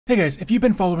Hey guys, if you've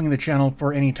been following the channel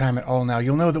for any time at all now,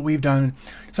 you'll know that we've done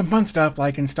some fun stuff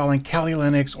like installing Kali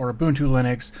Linux or Ubuntu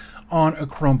Linux on a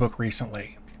Chromebook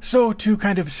recently. So to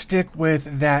kind of stick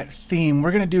with that theme,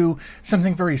 we're going to do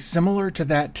something very similar to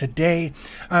that today.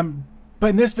 But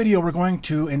in this video, we're going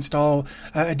to install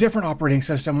a different operating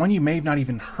system, one you may have not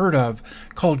even heard of,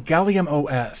 called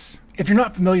GalliumOS. If you're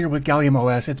not familiar with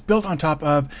GalliumOS, it's built on top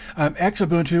of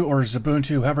Xubuntu or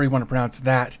Xubuntu, however you want to pronounce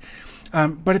that.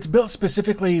 But it's built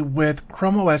specifically with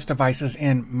ChromeOS devices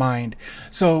in mind.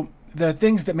 So the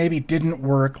things that maybe didn't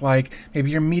work, like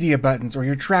maybe your media buttons or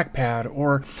your trackpad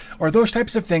or those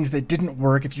types of things that didn't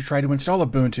work if you try to install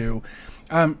Ubuntu,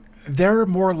 they're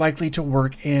more likely to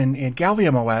work in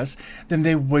GalliumOS than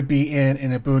they would be in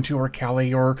Ubuntu or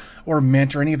Kali or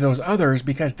Mint or any of those others,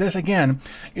 because this, again,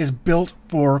 is built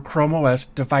for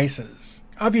ChromeOS devices.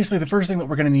 Obviously, the first thing that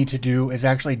we're going to need to do is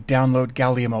actually download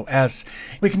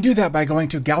GalliumOS. We can do that by going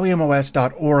to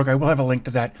galliumos.org. I will have a link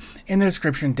to that in the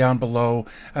description down below,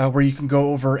 where you can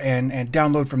go over and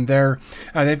download from there.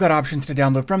 They've got options to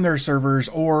download from their servers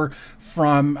or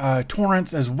from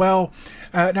torrents as well.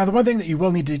 Now, the one thing that you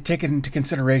will need to take into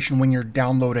consideration when you're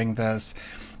downloading this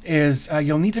is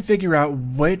you'll need to figure out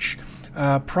which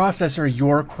processor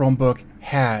your Chromebook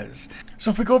has. So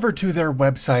if we go over to their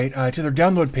website, to their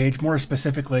download page more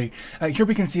specifically, here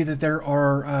we can see that there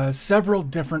are several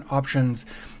different options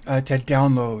to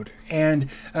download. And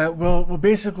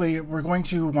we're going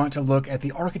to want to look at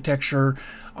the architecture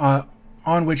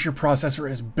on which your processor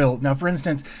is built. Now, for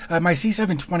instance, my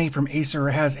C720 from Acer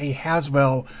has a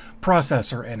Haswell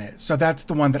processor in it. So that's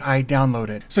the one that I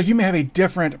downloaded. So you may have a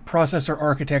different processor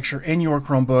architecture in your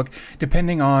Chromebook,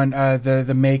 depending on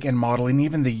the make and model and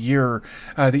even the year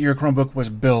that your Chromebook was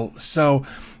built. So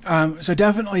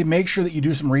definitely make sure that you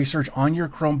do some research on your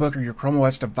Chromebook or your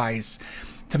ChromeOS device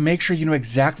to make sure you know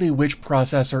exactly which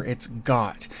processor it's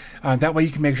got. That way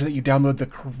you can make sure that you download the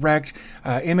correct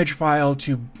image file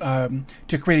to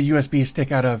create a USB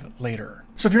stick out of later.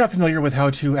 So if you're not familiar with how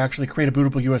to actually create a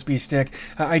bootable USB stick,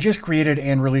 I just created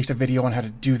and released a video on how to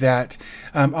do that.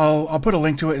 I'll put a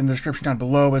link to it in the description down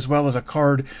below, as well as a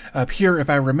card up here if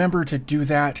I remember to do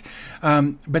that.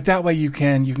 But that way you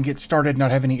can get started and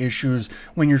not have any issues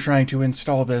when you're trying to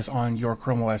install this on your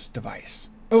ChromeOS device.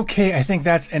 Okay, I think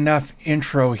that's enough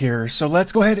intro here. So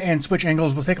let's go ahead and switch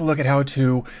angles. We'll take a look at how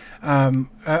to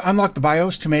unlock the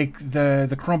BIOS to make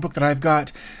the Chromebook that I've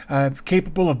got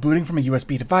capable of booting from a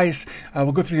USB device.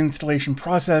 We'll go through the installation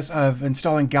process of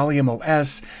installing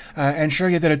GalliumOS and show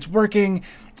you that it's working,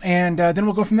 and then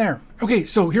we'll go from there. Okay,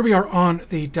 so here we are on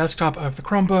the desktop of the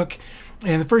Chromebook.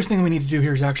 And the first thing we need to do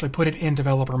here is actually put it in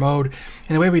developer mode.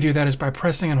 And the way we do that is by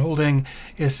pressing and holding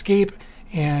Escape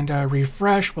and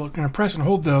refresh. We're going to press and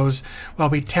hold those while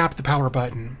we tap the power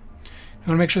button. I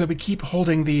want to make sure that we keep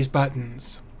holding these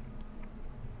buttons.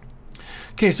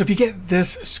 Okay, so if you get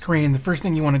this screen, the first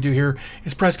thing you want to do here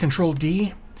is press Control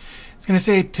D. It's going to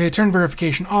say to turn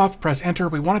verification off, press Enter.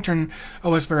 We want to turn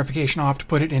OS verification off to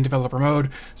put it in developer mode,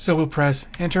 so we'll press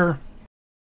Enter.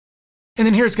 And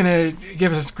then here it's going to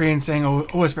give us a screen saying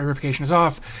OS verification is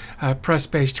off. Press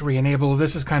space to re-enable.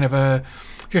 This is kind of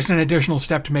just an additional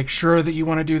step to make sure that you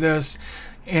want to do this.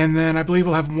 And then I believe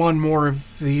we'll have one more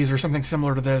of these or something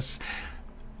similar to this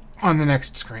on the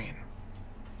next screen.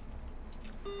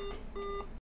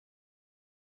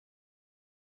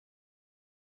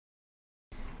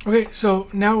 Okay, so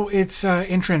now it's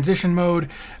in transition mode.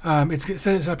 It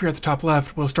says up here at the top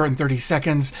left, we'll start in 30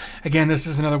 seconds. Again, this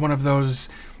is another one of those,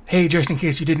 hey, just in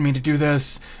case you didn't mean to do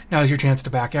this, now's your chance to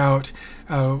back out.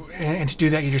 And to do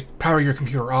that, you just power your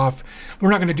computer off.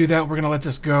 We're not going to do that. We're going to let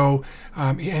this go.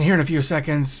 And here in a few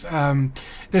seconds,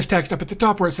 this text up at the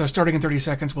top where it says starting in 30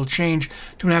 seconds will change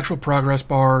to an actual progress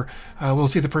bar. We'll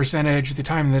see the percentage, the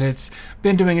time that it's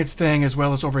been doing its thing, as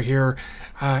well as over here,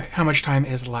 how much time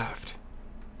is left.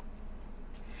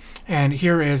 And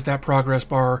here is that progress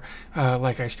bar,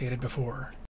 like I stated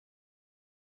before.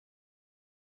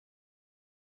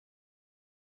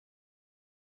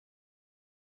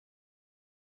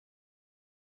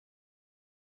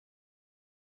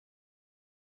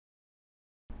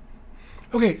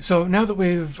 Okay, so now that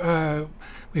we've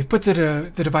put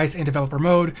the device in developer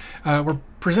mode, we're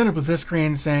presented with this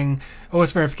screen saying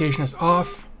OS verification is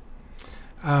off.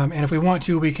 And if we want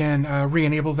to, we can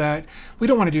re-enable that. We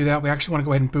don't want to do that. We actually want to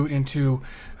go ahead and boot into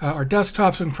our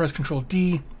desktop, so we can press Control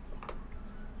D.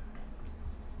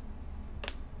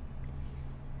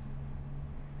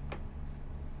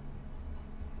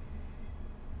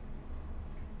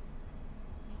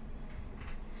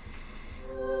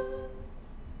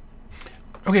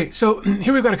 Okay, so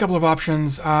here we've got a couple of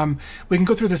options. We can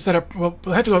go through the setup. Well,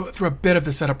 we'll have to go through a bit of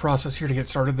the setup process here to get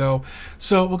started, though.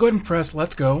 So we'll go ahead and press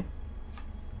Let's Go.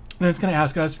 Then it's going to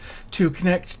ask us to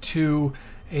connect to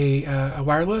a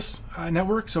wireless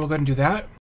network. So we'll go ahead and do that.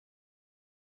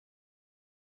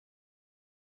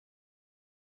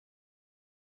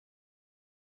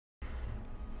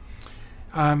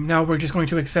 Now we're just going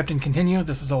to accept and continue.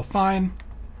 This is all fine.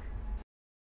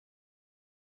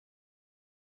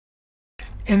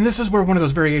 And this is where one of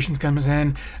those variations comes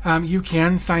in. You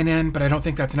can sign in, but I don't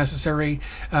think that's necessary.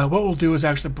 What we'll do is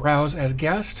actually browse as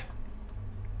guest.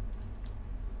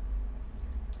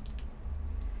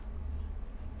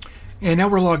 And now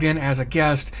we're logged in as a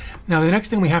guest. Now the next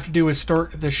thing we have to do is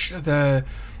start basically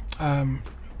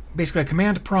a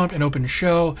command prompt and open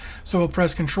shell. So we'll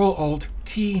press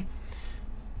Control-Alt-T.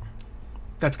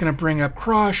 That's going to bring up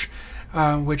Crush,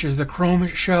 which is the Chrome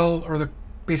shell, or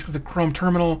basically the Chrome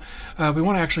terminal. We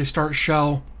want to actually start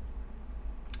shell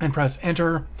and press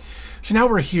enter. So now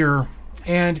we're here,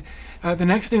 and the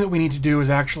next thing that we need to do is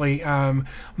actually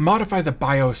modify the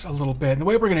BIOS a little bit. And the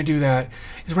way we're going to do that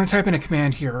is we're going to type in a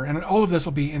command here, and all of this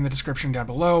will be in the description down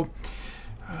below.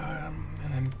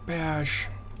 And then bash,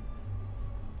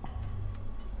 and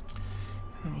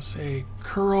then we'll say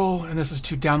curl, and this is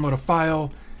to download a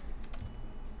file.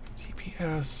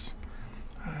 TPS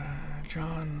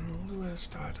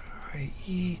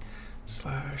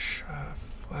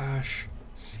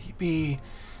johnlewis.ie//flash/cb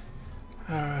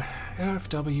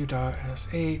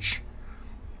fw.sh,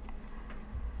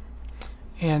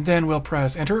 and then we'll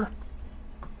press enter.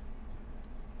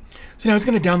 So now it's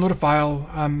going to download a file,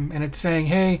 and it's saying,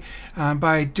 hey,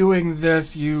 by doing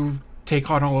this you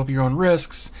take on all of your own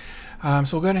risks. So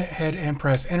we'll go ahead and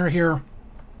press enter here.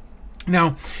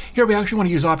 Now, here we actually want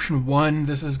to use option 1.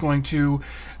 This is going to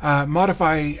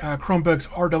modify Chromebook's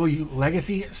RW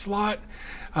legacy slot.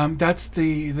 That's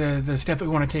the step that we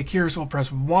want to take here. So we'll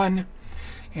press 1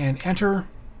 and enter.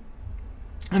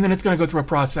 And then it's going to go through a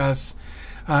process.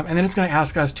 And then it's going to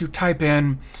ask us to type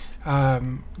in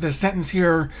this sentence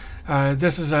here.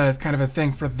 This is a kind of a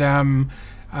thing for them.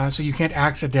 So you can't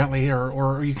accidentally,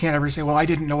 or you can't ever say, well, I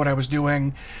didn't know what I was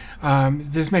doing.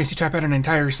 This makes you type out an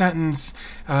entire sentence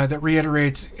that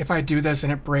reiterates, if I do this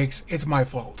and it breaks, it's my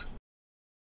fault.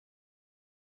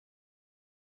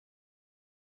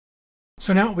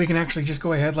 So now we can actually just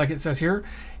go ahead, like it says here,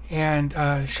 and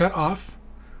shut off.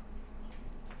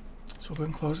 So we'll go ahead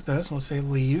and close this. We'll say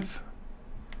leave.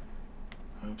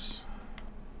 Oops.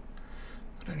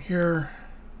 Go down here.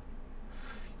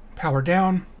 Power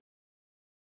down.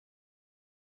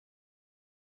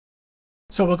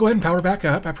 So we'll go ahead and power back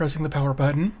up by pressing the power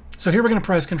button. So here we're going to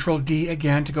press Control D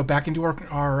again to go back into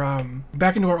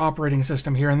our operating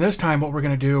system here. And this time what we're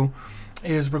going to do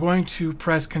is we're going to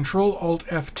press Control Alt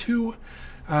F2,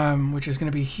 which is going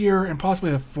to be here, and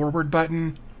possibly the forward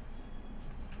button.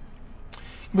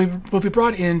 We'll be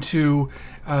brought into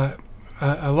a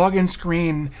login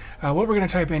screen. What we're going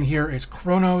to type in here is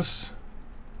ChromeOS,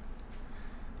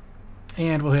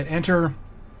 and we'll hit enter.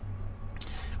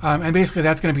 And basically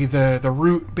that's going to be the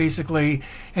root, basically.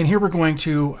 And here we're going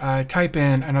to type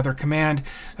in another command.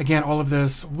 Again, all of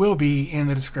this will be in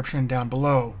the description down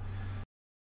below.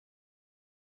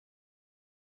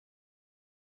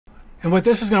 And what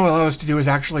this is going to allow us to do is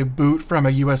actually boot from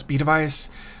a USB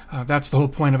device. That's the whole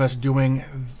point of us doing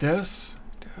this.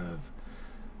 Dev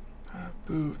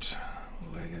boot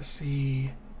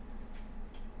legacy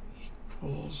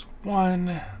equals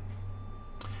 1.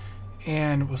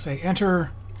 And we'll say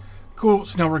enter. Cool,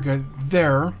 so now we're good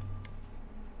there.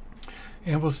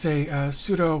 And we'll say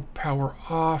sudo power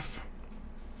off.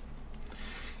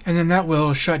 And then that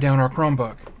will shut down our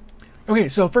Chromebook. Okay,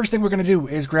 so first thing we're going to do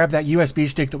is grab that USB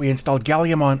stick that we installed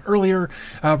Gallium on earlier.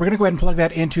 We're going to go ahead and plug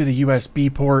that into the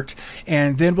USB port.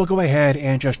 And then we'll go ahead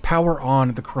and just power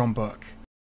on the Chromebook.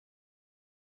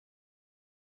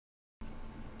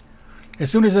 As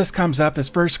soon as this comes up, this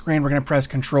first screen, we're going to press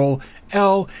Control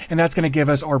L, and that's going to give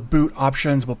us our boot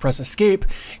options. We'll press Escape,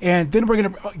 and then we're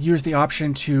going to use the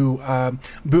option to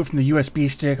boot from the USB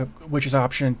stick, which is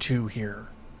option 2 here.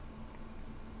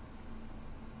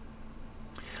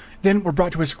 Then we're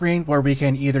brought to a screen where we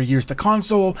can either use the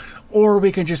console, or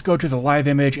we can just go to the live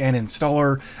image and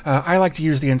installer. I like to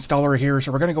use the installer here,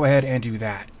 so we're going to go ahead and do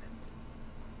that.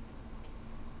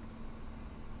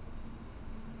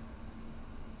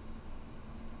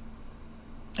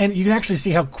 And you can actually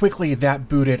see how quickly that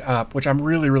booted up, which I'm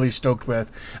really, really stoked with.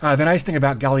 The nice thing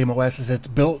about GalliumOS is it's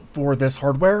built for this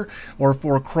hardware, or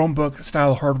for Chromebook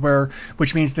style hardware,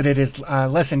 which means that it is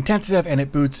less intensive and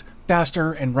it boots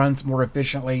faster and runs more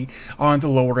efficiently on the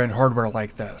lower end hardware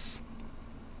like this.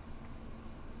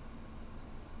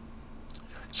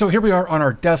 So here we are on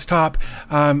our desktop.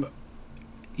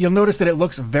 You'll notice that it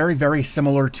looks very, very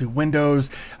similar to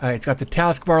Windows. It's got the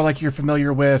taskbar like you're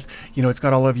familiar with. You know, it's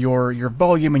got all of your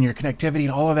volume and your connectivity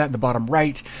and all of that in the bottom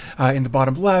right. In the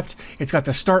bottom left, it's got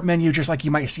the start menu just like you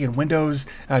might see in Windows.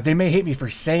 They may hate me for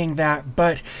saying that,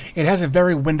 but it has a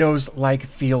very Windows-like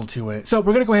feel to it. So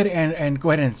we're going to go ahead and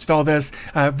install this.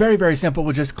 Very, very simple.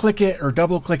 We'll just click it or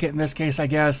double click it in this case, I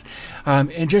guess.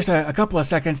 In just a couple of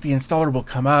seconds, the installer will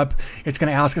come up. It's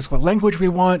going to ask us what language we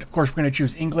want. Of course, we're going to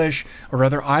choose English, or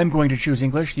rather, I'm going to choose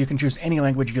English. You can choose any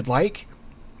language you'd like.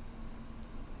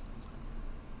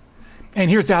 And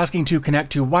here it's asking to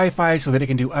connect to Wi-Fi so that it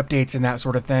can do updates and that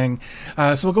sort of thing.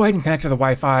 So we'll go ahead and connect to the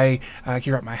Wi-Fi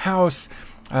here at my house.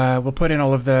 We'll put in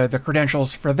all of the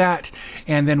credentials for that.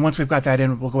 And then once we've got that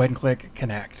in, we'll go ahead and click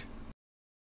Connect.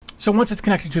 So once it's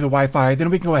connected to the Wi-Fi, then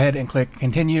we can go ahead and click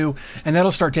Continue. And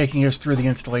that'll start taking us through the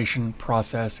installation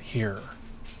process here.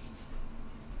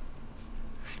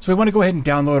 So we want to go ahead and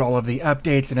download all of the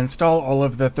updates and install all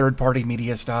of the third-party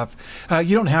media stuff.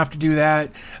 You don't have to do that,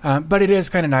 but it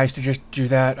is kind of nice to just do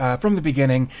that from the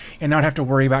beginning and not have to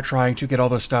worry about trying to get all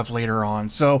this stuff later on.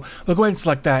 So we'll go ahead and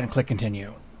select that and click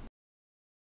Continue.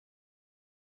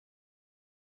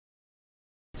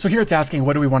 So here it's asking,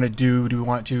 what do we want to do? Do we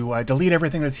want to delete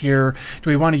everything that's here? Do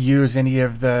we want to use any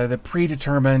of the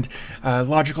predetermined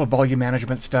logical volume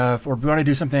management stuff? Or do we want to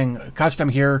do something custom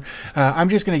here? I'm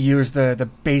just going to use the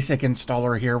basic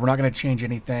installer here. We're not going to change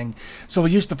anything. So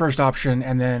we'll use the first option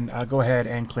and then go ahead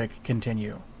and click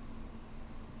Continue.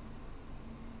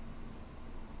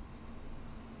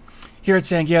 Here it's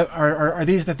saying, yeah, are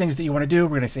these the things that you want to do?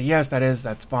 We're going to say, yes,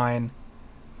 that's fine.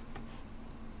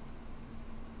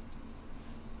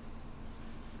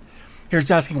 Here it's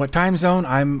asking what time zone.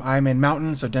 I'm in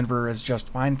Mountain, so Denver is just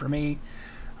fine for me.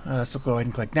 So go ahead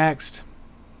and click Next.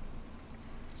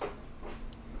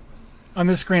 On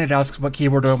this screen, it asks what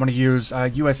keyboard do I want to use.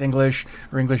 US English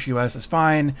or English US is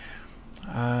fine.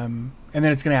 And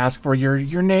then it's going to ask for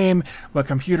your name, what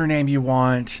computer name you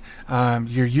want,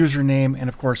 your username, and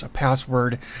of course a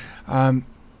password.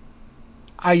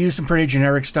 I use some pretty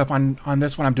generic stuff on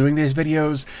this when I'm doing these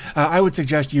videos. I would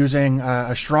suggest using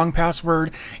a strong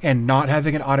password and not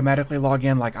having it automatically log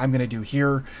in like I'm going to do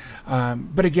here.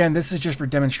 But again, this is just for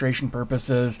demonstration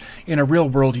purposes. In a real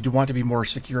world, you do want to be more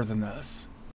secure than this.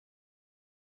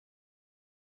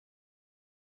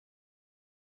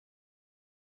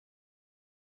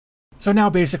 So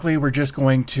now basically we're just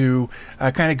going to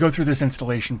kind of go through this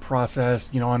installation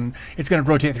process, you know, and it's going to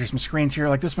rotate through some screens here.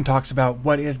 Like this one talks about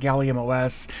what is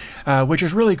GalliumOS, which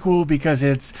is really cool because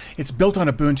it's built on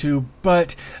Ubuntu,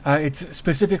 but it's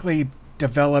specifically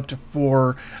developed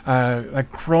for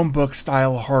like Chromebook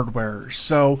style hardware.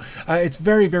 So it's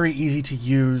very, very easy to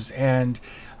use and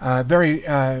very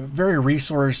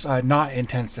resource not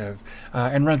intensive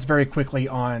and runs very quickly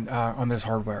on this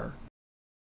hardware.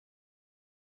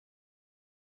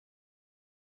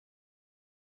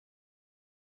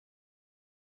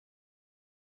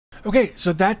 Okay,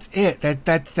 so that's it.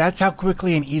 That's how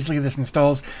quickly and easily this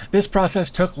installs. This process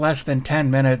took less than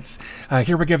 10 minutes.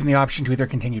 Here we're given the option to either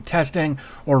continue testing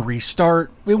or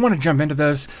restart. We want to jump into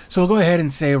this, so we'll go ahead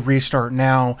and say restart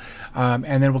now,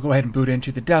 and then we'll go ahead and boot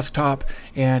into the desktop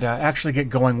and actually get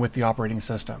going with the operating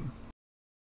system.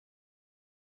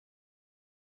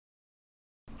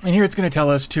 And here it's going to tell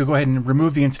us to go ahead and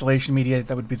remove the installation media.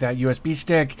 That would be that USB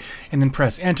stick, and then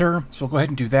press enter. So we'll go ahead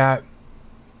and do that.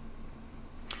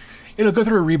 It'll go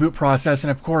through a reboot process, and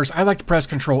of course, I like to press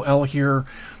Control L here,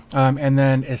 and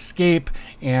then Escape,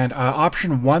 and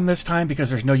Option 1 this time because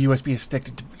there's no USB stick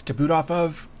to boot off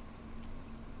of.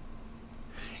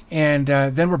 And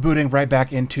then we're booting right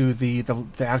back into the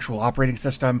actual operating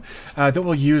system that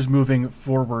we'll use moving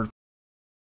forward.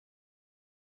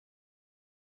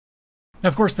 Now,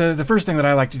 of course, the first thing that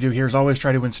I like to do here is always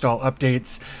try to install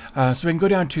updates. So we can go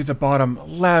down to the bottom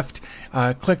left,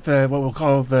 click what we'll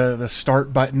call the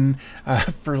Start button,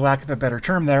 for lack of a better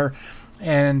term there,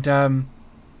 and then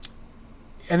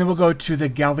we'll go to the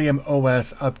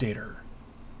GalliumOS updater.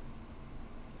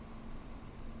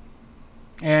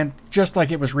 And just like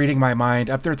it was reading my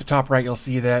mind, up there at the top right, you'll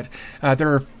see that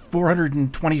there are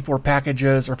 424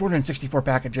 packages or 464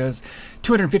 packages.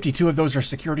 252 of those are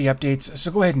security updates.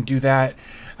 So go ahead and do that.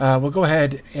 We'll go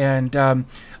ahead and,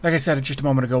 like I said just a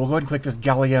moment ago, we'll go ahead and click this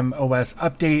GalliumOS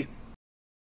update.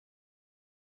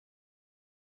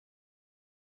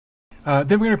 Then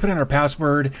we're going to put in our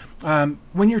password.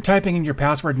 When you're typing in your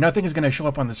password, nothing is going to show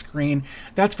up on the screen.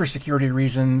 That's for security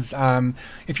reasons.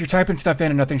 If you're typing stuff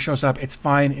in and nothing shows up, it's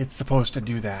fine. It's supposed to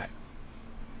do that.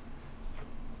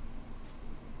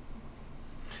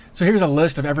 So So here's a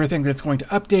list of everything that's going to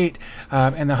update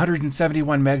and the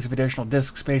 171 megs of additional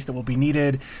disk space that will be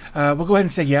needed. We'll go ahead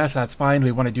and say yes, that's fine.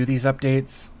 We want to do these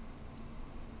updates.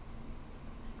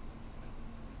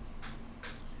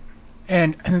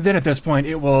 And then at this point,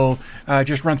 it will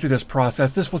just run through this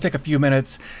process. This will take a few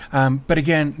minutes, but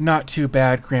again, not too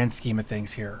bad, grand scheme of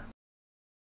things here.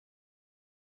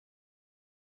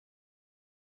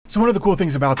 So one of the cool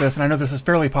things about this, and I know this is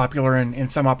fairly popular in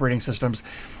some operating systems,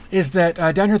 is that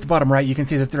down here at the bottom right, you can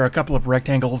see that there are a couple of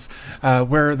rectangles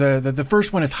where the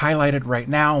first one is highlighted right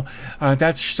now.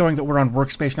 That's showing that we're on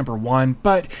workspace number 1.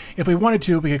 But if we wanted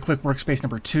to, we could click workspace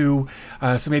number 2.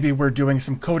 So maybe we're doing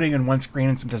some coding in one screen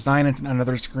and some design in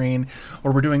another screen,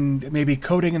 or we're doing maybe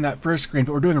coding in that first screen,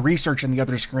 but we're doing research in the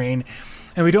other screen.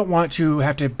 And we don't want to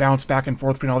have to bounce back and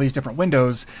forth between all these different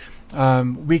windows.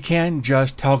 We can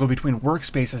just toggle between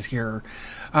workspaces here.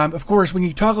 Of course, when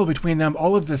you toggle between them,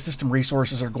 all of the system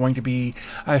resources are going to be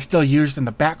still used in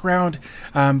the background,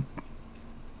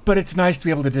 but it's nice to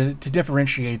be able to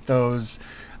differentiate those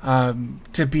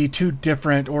to be two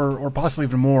different or possibly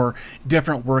even more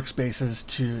different workspaces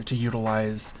to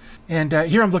utilize. And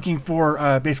here I'm looking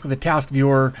for basically the task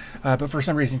viewer, but for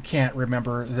some reason can't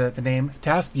remember the name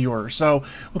task viewer. So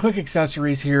we'll click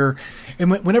accessories here,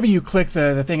 and whenever you click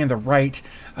the thing in the right,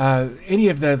 any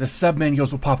of the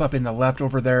sub-menus will pop up in the left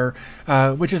over there,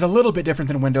 which is a little bit different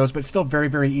than Windows, but still very,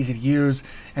 very easy to use.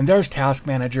 And there's Task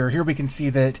Manager. Here we can see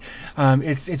that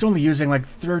it's only using like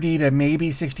 30 to maybe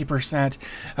 60%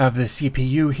 of the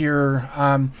CPU here,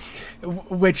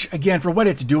 which again, for what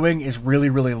it's doing is really,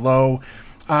 really low.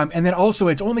 And then also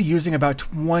it's only using about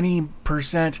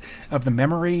 20% of the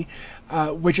memory,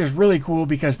 which is really cool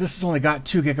because this has only got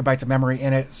 2 gigabytes of memory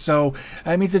in it. So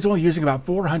it means it's only using about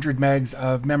 400 megs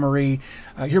of memory.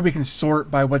 Here we can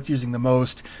sort by what's using the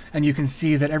most, and you can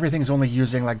see that everything's only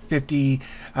using like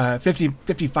 55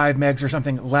 megs or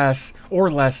something less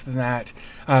than that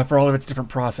for all of its different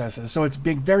processes. So it's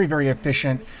being very, very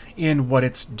efficient in what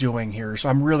it's doing here. So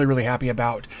I'm really, really happy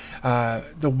about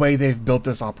the way they've built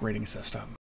this operating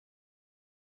system.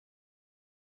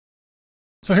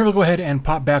 So here we'll go ahead and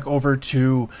pop back over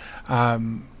to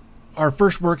our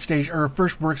first workstation or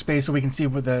first workspace, so we can see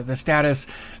what the status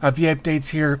of the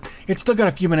updates here. It's still got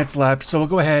a few minutes left, so we'll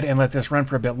go ahead and let this run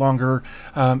for a bit longer,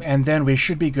 and then we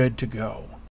should be good to go.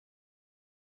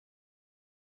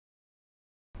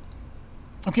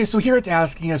 Okay, so here it's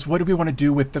asking us, what do we want to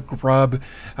do with the grub,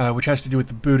 which has to do with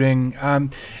the booting.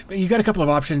 You got a couple of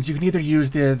options. You can either use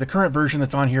the current version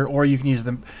that's on here, or you can use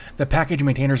the package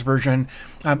maintainers version.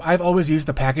 I've always used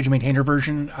the package maintainer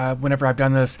version whenever I've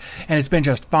done this, and it's been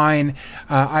just fine.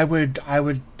 I would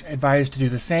advise to do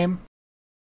the same.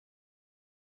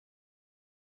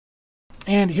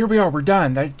 And here we are, we're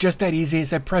done. That's just that easy. It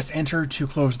said press enter to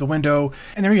close the window.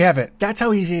 And there you have it. That's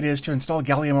how easy it is to install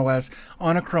GalliumOS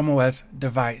on a ChromeOS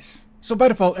device. So by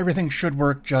default, everything should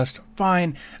work just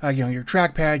fine. Your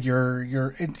trackpad,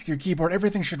 your keyboard,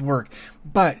 everything should work.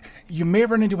 But you may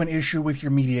run into an issue with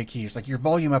your media keys, like your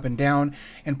volume up and down,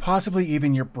 and possibly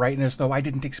even your brightness, though I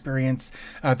didn't experience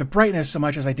the brightness so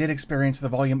much as I did experience the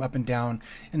volume up and down,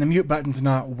 and the mute button's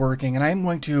not working. And I'm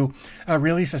going to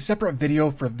release a separate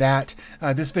video for that.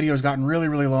 This video has gotten really,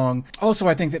 really long. Also,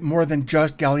 I think that more than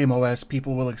just GalliumOS,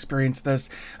 people will experience this.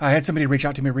 I had somebody reach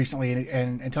out to me recently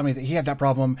and tell me that he had that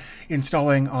problem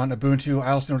installing on Ubuntu.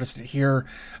 I also noticed it here.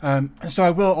 So I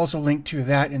will also link to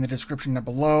that in the description down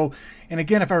below. And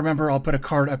again, if I remember, I'll put a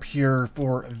card up here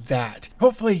for that.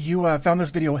 Hopefully you found this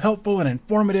video helpful and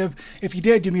informative. If you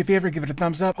did, do me a favor, give it a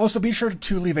thumbs up. Also, be sure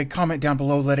to leave a comment down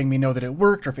below letting me know that it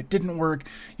worked or if it didn't work,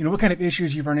 what kind of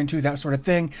issues you've run into, that sort of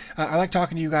thing. I like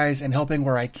talking to you guys and helping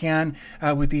where I can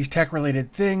with these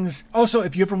tech-related things. Also,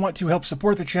 if you ever want to help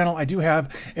support the channel, I do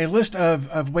have a list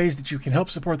of ways that you can help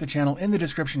support the channel in the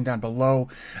description down below.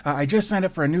 I just signed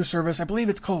up for a new service. I believe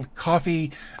it's called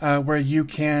Coffee, where you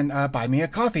can buy me a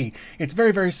coffee. It's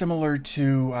very, very similar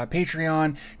to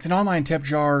Patreon. It's an online tip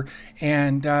jar,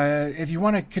 and if you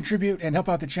want to contribute and help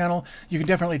out the channel, you can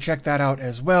definitely check that out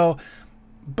as well.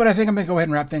 But I think I'm going to go ahead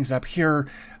and wrap things up here.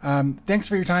 Thanks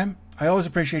for your time. I always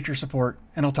appreciate your support,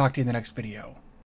 and I'll talk to you in the next video.